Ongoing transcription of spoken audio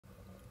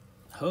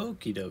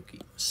Okie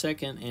dokie.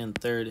 Second and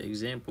third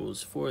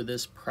examples for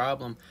this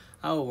problem.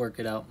 I will work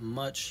it out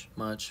much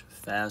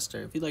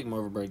faster. If you'd like more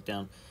of a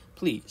breakdown,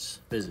 please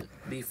visit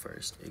the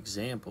first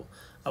example.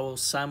 I will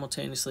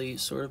simultaneously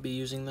sort of be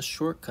using the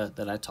shortcut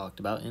that I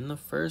talked about in the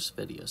first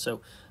video.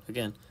 So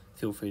again,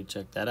 feel free to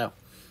check that out.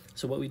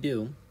 So what we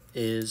do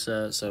is,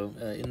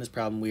 in this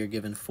problem we are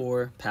given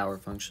 4 power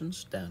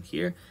functions down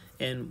here,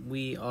 and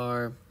we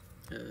are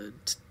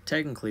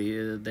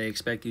technically they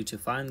expect you to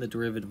find the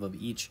derivative of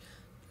each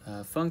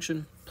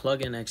function,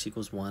 plug in x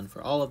equals 1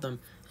 for all of them,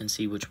 and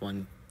see which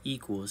one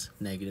equals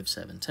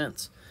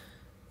 -7/10.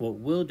 What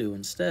we'll do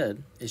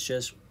instead is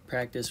just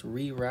practice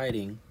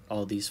rewriting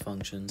all these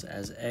functions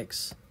as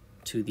x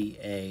to the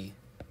a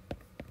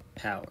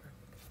power,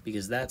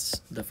 because that's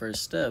the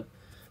first step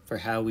for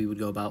how we would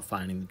go about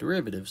finding the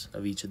derivatives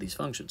of each of these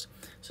functions.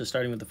 So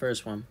starting with the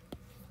first one,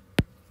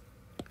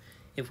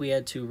 if we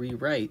had to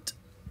rewrite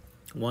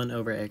 1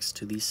 over x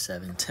to the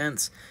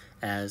 7/10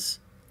 as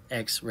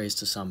x raised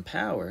to some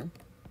power,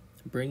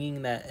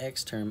 bringing that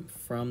x term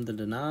from the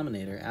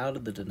denominator out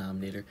of the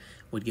denominator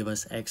would give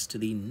us x to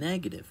the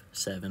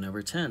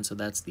 -7/10. So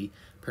that's the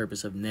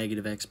purpose of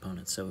negative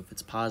exponents. So if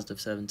it's positive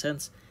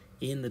 7/10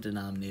 in the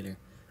denominator,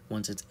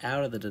 once it's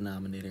out of the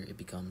denominator, it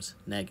becomes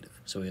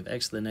negative. So we have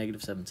x to the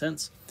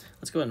 -7/10.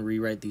 Let's go ahead and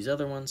rewrite these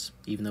other ones,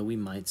 even though we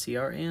might see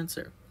our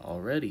answer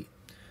already.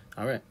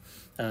 All right,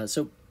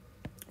 so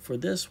for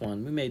this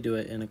one, we may do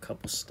it in a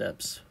couple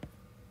steps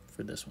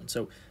for this one.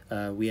 So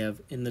we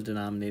have in the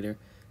denominator,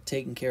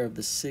 taking care of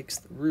the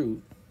 6th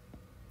root,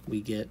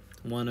 we get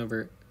 1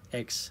 over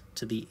x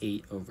to the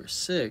 8 over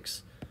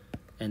 6,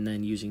 and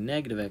then using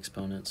negative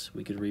exponents,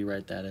 we could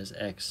rewrite that as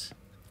x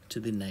to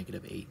the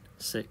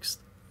 -8/6.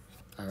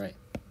 All right,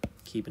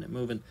 keeping it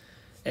moving.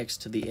 X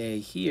to the a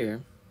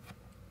here,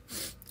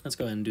 let's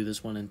go ahead and do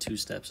this one in 2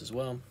 steps as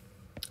well.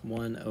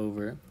 1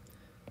 over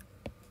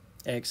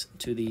x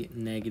to the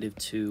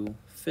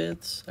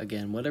 -2/5.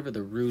 Again, whatever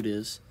the root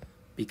is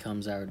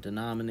becomes our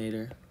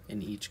denominator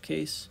in each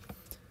case.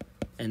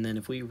 And then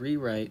if we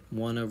rewrite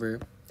 1 over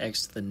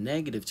x to the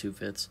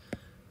 -2/5,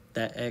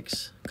 that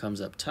x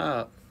comes up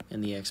top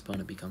and the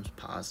exponent becomes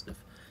positive.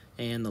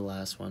 And the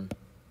last one,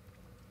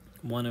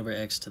 1 over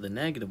x to the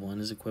 -1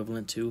 is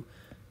equivalent to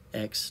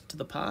x to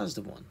the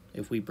 +1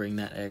 if we bring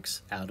that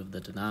x out of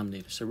the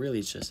denominator. So really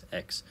it's just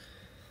x.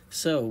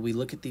 So we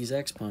look at these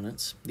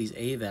exponents, these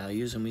a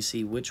values, and we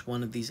see which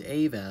one of these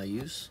a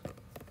values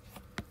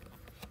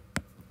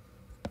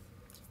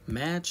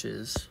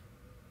matches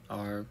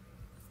our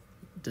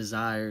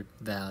desired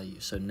value,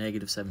 so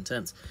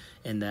 -7/10,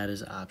 and that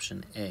is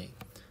option A.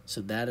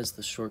 So that is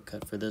the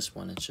shortcut for this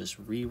one. It's just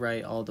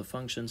rewrite all the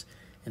functions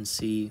and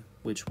see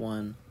which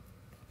one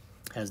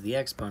has the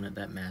exponent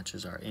that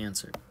matches our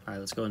answer. All right,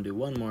 let's go and do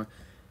one more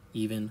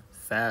even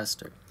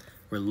faster.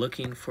 We're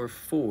looking for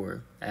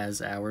 4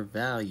 as our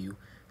value,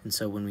 and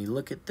so when we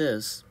look at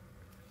this,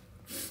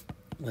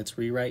 let's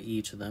rewrite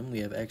each of them.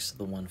 We have x to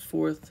the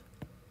 1/4,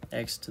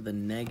 x to the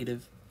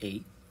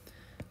 -8,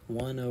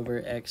 1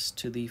 over x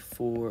to the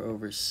 4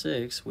 over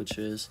 6, which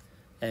is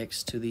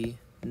x to the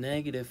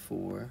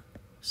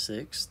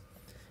 -4/6.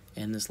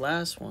 And this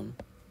last one,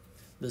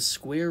 the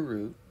square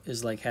root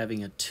is like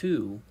having a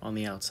 2 on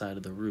the outside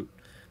of the root.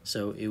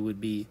 So it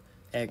would be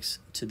x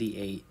to the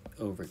 8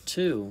 over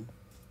 2,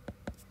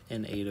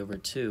 and 8 over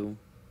 2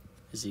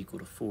 is equal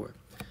to 4.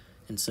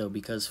 And so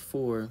because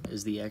 4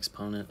 is the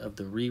exponent of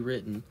the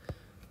rewritten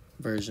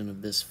version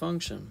of this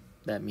function,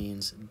 that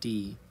means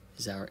D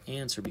is our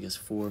answer because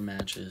 4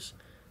 matches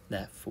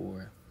that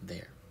 4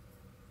 there.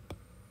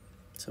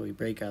 So we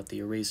break out the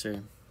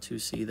eraser to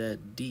see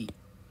that D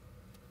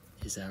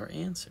is our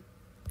answer.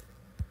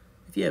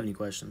 If you have any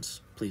questions,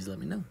 please let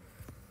me know.